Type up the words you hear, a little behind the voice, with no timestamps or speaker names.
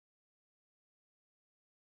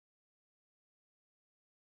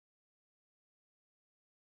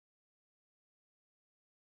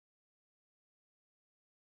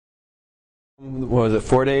What was it,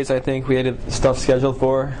 4 days I think we had stuff scheduled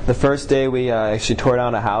for. The first day we actually tore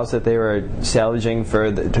down a house that they were salvaging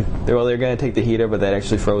for they were going to take the heater, but that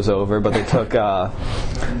actually froze over. But they took the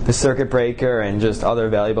circuit breaker and just other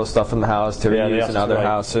valuable stuff from the house to reuse in other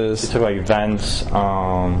houses. They took like vents,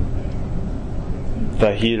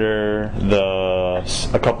 the heater,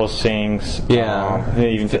 a couple of sinks.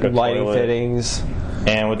 They even took a lighting toilet. Fittings.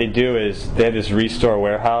 And what they do is they have this restore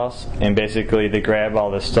warehouse, and basically they grab all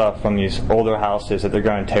this stuff from these older houses that they're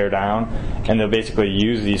going to tear down, and they'll basically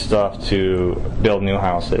use these stuff to build new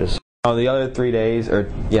houses. The other 3 days,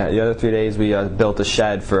 we built a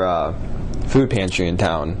shed for a food pantry in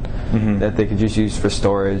town that they could just use for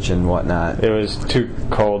storage and whatnot. It was too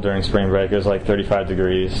cold during spring break. It was like 35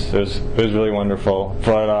 degrees. It was really wonderful,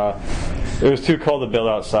 but it was too cold to build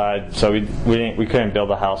outside, so we couldn't build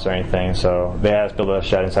a house or anything. So they had us build a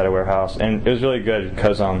shed inside a warehouse, and it was really good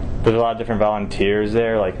because there's a lot of different volunteers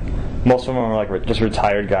there. Like most of them are like just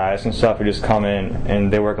retired guys and stuff who just come in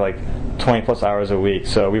and they work like 20 plus hours a week.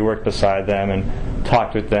 So we worked beside them and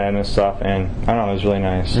talked with them and stuff, and I don't know, it was really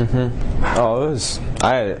nice. Oh, it was.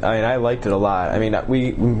 I liked it a lot. I mean,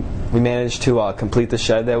 we managed to complete the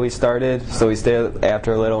shed that we started, so we stayed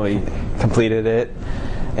after a little. We completed it.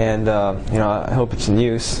 And I hope it's in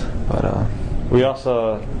use. But we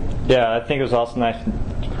also, I think it was also nice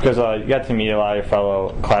because you got to meet a lot of your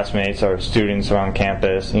fellow classmates or students around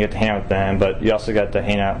campus, and you get to hang out with them. But you also got to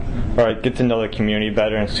hang out or get to know the community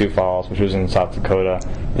better in Sioux Falls, which was in South Dakota.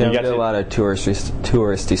 Yeah, we did a lot of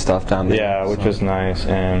touristy stuff down there. Yeah, which was nice.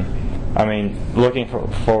 And I mean, looking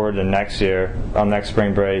forward to next year, next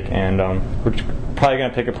spring break, and we're probably going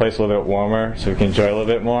to pick a place a little bit warmer so we can enjoy a little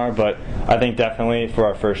bit more. But I think definitely for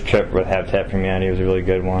our first trip with Habitat for Humanity, it was a really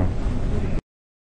good one.